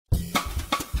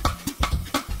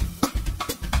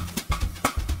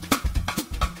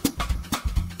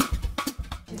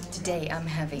Today I'm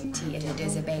having tea at a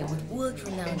Deuxer Bay with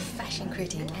world-renowned fashion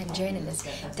critic and journalist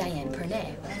Diane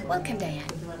Pernet. Welcome, Diane.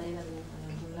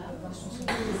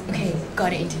 Okay,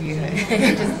 gotta interview her.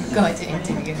 Just got to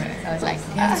interview her. I was like,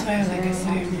 that's why I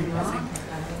saw your name. I was like,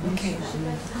 okay,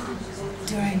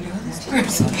 do I know this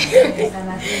person?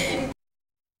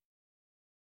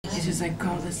 It's just like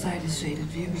call the site a shaded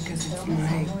view because it's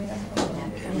my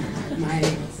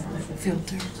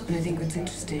filter. And I think what's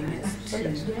interesting is to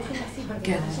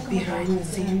get behind the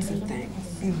scenes of things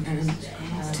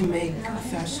and to make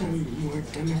fashion more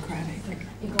democratic.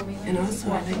 And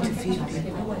also I like to feed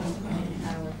people.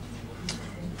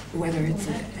 Whether it's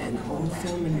an old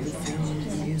film, a new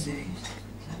film, music,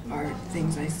 art,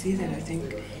 things I see that I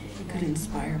think could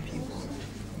inspire people.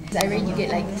 I read you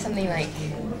get like something like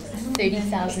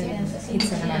 30,000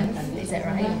 hits a month. Is that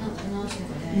right?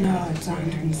 No, it's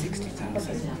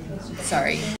 160,000.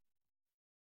 Sorry.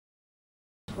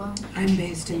 I'm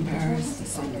based in Paris, the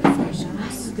center of fashion.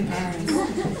 Paris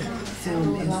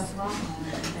film is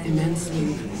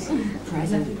immensely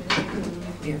present.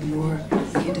 We have more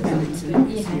independent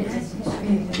cinemas here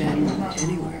than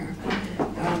anywhere.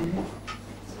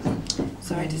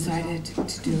 So I decided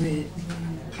to do it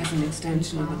as an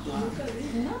extension of the blog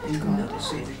and call it a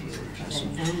shaded view fashion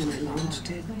film, and I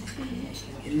launched it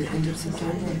in the end of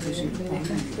September because you were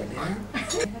there.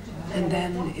 And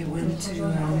then it went to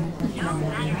low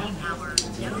battery power.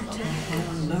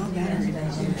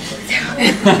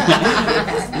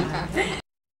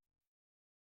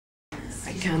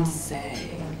 I can't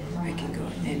say I can go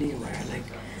anywhere. Like,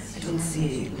 I don't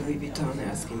see Louis Vuitton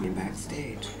asking me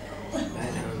backstage,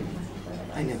 but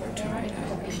I never tried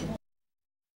either.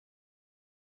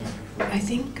 I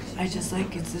think I just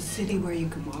like it's a city where you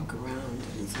can walk around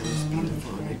and it's always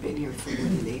beautiful, and I've been here for more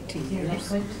than 18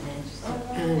 years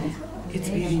and its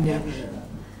beauty never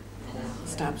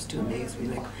stops to amaze me.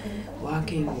 Like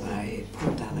walking by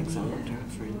Port Alexandre,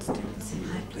 for instance, and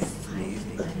that place is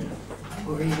amazing.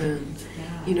 Or even,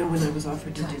 you know, when I was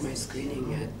offered to do my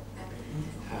screening at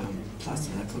Place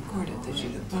de la Concorde at the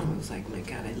Gilles Lepin, I was like, my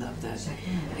God, I love that.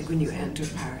 Like when you enter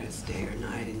Paris day or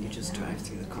night and you just drive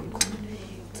through the Concorde,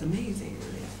 it's amazing,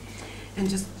 really. And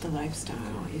just the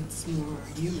lifestyle, it's more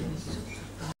human.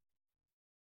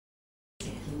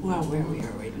 Well, where we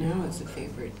are right now is a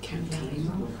favorite canteen,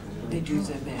 the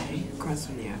Deuxer Bay, across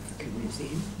from the African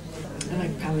Museum. I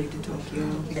like Palais de Tokyo.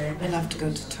 I love to go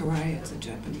to Torai, it's a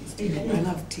Japanese tea. I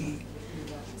love tea,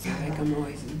 so like I'm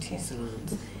always in tea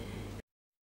salons.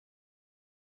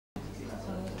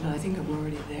 Well, I think I'm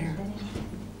already there.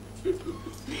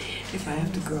 If I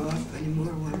have to grow up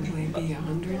anymore, what will I be,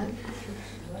 100?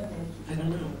 I don't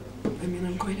know. I mean,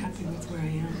 I'm quite happy with where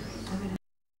I am.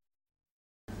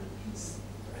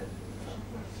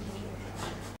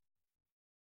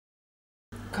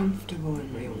 Comfortable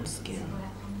in my own skin.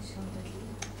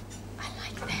 I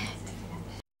like that.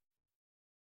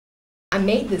 I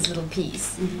made this little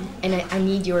piece, and I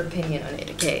need your opinion on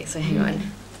it, okay? So hang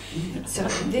on. So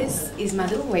this is my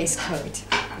little waistcoat,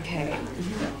 okay?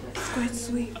 It's quite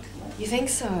sweet. You think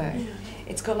so? Yeah.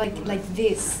 It's got like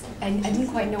this, and I didn't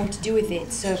quite know what to do with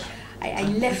it, so I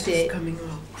left it. Coming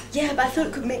off. Yeah, but I thought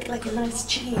it could make like a nice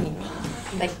chain,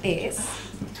 like this,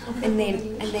 and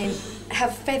then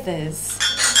have feathers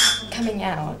coming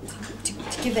out to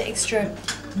give the extra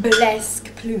burlesque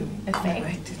plume effect.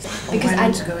 Right. Because I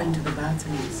need to go into the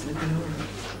bathroom and slip it over.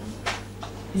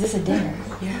 Is this a dinner?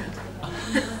 Yeah.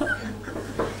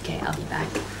 Okay, I'll be back.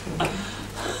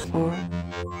 4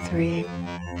 3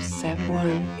 7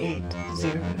 1 8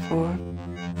 0 4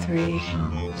 3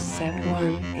 7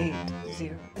 1 8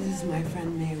 0. This is my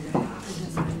friend May, the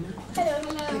designer.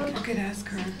 Hello. You could ask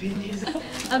her opinion.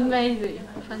 Amazing,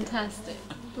 fantastic,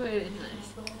 really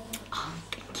nice. Oh,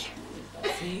 thank you.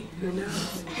 See, who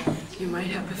knows? You might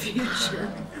have a future.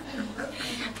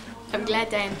 I'm glad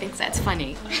Diane thinks that's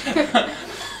funny.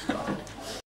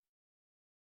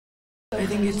 I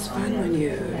think it's fun when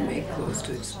you make clothes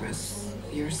to express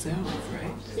yourself,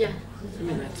 right? Yeah. I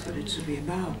mean, that's what it should be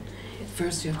about.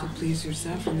 First you have to please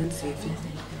yourself and then see if it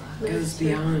goes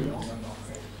beyond,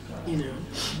 you know,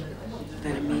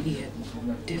 that immediate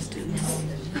distance.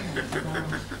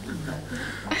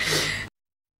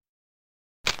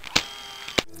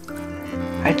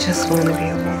 I just want to be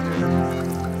a woman.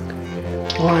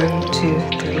 1, 2,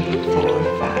 3, 4,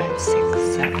 5, 6,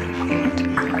 7, 8,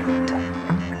 9, 10.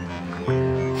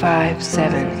 5,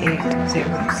 7, 8, 0,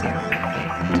 0, 8.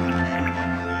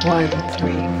 1,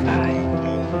 3,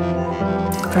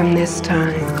 5. From this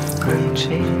time,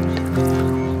 unchained.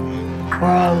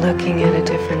 We're all looking at a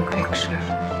different picture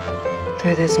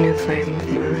through this new frame of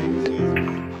mind.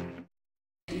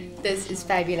 This is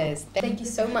fabulous. Thank you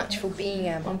so much for being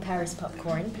on Paris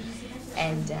Popcorn,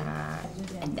 and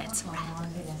that's all.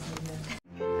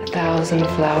 1,000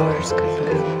 flowers could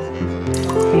bloom.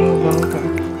 Move over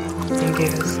and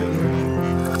give us some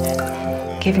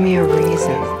room. Give me a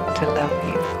reason to love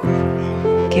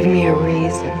you. Give me a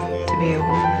reason to be a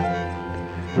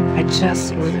woman. I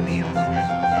just want to be a woman.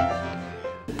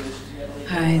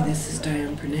 Hi, this is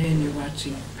Diane Pernet, and you're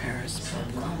watching Paris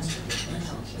Popcorn.